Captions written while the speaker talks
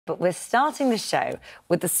But we're starting the show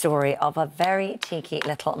with the story of a very cheeky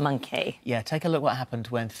little monkey. Yeah, take a look what happened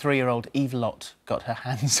when 3-year-old Eve Lott got her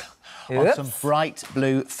hands on some bright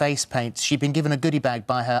blue face paint. She'd been given a goodie bag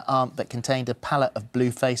by her aunt that contained a palette of blue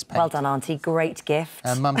face paint. Well done, Auntie. Great gift.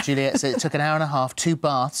 Mum Juliet said it took an hour and a half, 2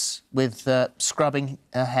 baths with scrubbing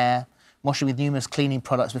her hair, washing with numerous cleaning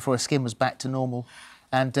products before her skin was back to normal.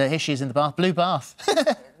 And here she is in the bath, blue bath.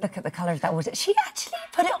 Look at the colour of that water. She actually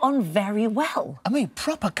put it on very well. I mean,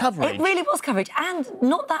 proper coverage. It really was coverage, and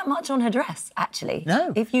not that much on her dress, actually.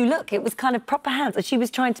 No. If you look, it was kind of proper hands. She was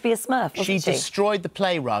trying to be a Smurf, wasn't she? She destroyed the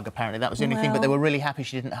play rug, apparently. That was the only thing, but they were really happy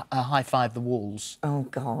she didn't high-five the walls. Oh,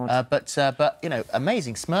 God. But, you know,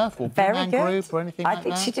 amazing Smurf or Very good. Group or anything like that. I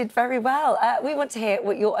think she did very well. We want to hear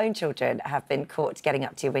what your own children have been caught getting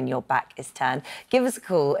up to when your back is turned. Give us a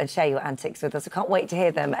call and share your antics with us. I can't wait to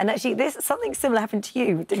hear them. And actually, something similar happened to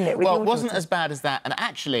you, didn't it? Well, it wasn't as bad as that. And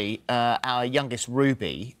actually, our youngest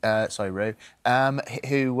Ruby, Ru,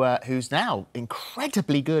 who's now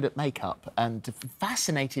incredibly good at makeup and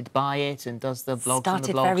fascinated by it and does the vlogs and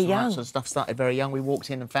the blogs and that sort of stuff. Started very young. We walked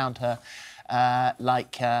in and found her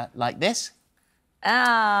like this.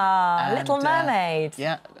 Ah, and, Little Mermaid.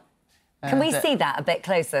 Yeah. Can we see that a bit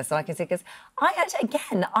closer so I can see? Because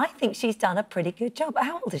I think she's done a pretty good job.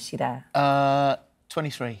 How old is she there?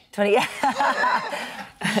 23. 20, yeah.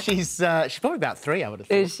 She's probably about 3, I would have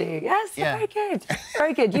thought. Is she? Yes, yeah. Very good.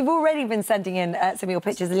 Very good. You've already been sending in some of your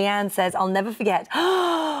pictures. Leanne says, I'll never forget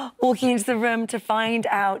walking into the room to find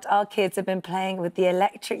out our kids have been playing with the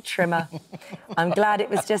electric trimmer. I'm glad it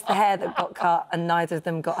was just the hair that got cut and neither of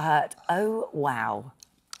them got hurt. Oh, wow.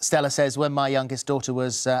 Stella says, when my youngest daughter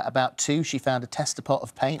was about 2, she found a tester pot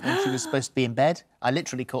of paint when she was supposed to be in bed. I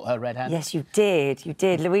literally caught her red-handed. Yes, you did. You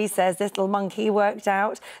did. Louise says this little monkey worked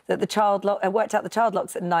out the child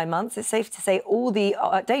locks at 9 months. It's safe to say all the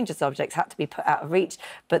dangerous objects had to be put out of reach,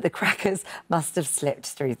 but the crackers must have slipped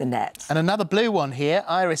through the net. And another blue one here.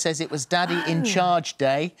 Iris says it was Daddy in Charge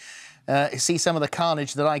Day. See some of the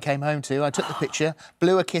carnage that I came home to. I took the picture,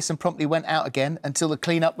 blew a kiss and promptly went out again until the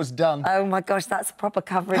clean-up was done. Oh, my gosh, that's proper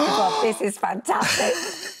coverage as well. This is fantastic.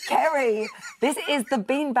 Kerry, this is the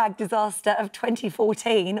beanbag disaster of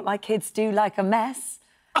 2014. My kids do like a mess.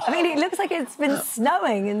 I mean, it looks like it's been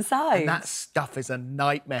snowing inside. And that stuff is a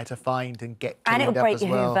nightmare to find and get And cleaned it'll up break as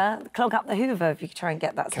your well. Hoover, clog up the Hoover if you try and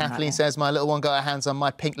get that. Kathleen says my little one got her hands on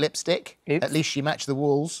my pink lipstick. Oops. At least she matched the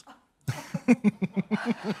walls.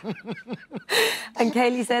 And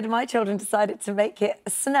Kaylee said, my children decided to make it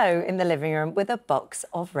snow in the living room with a box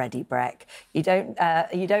of Ready Brek. You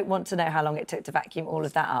don't want to know how long it took to vacuum all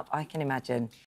of that up, I can imagine.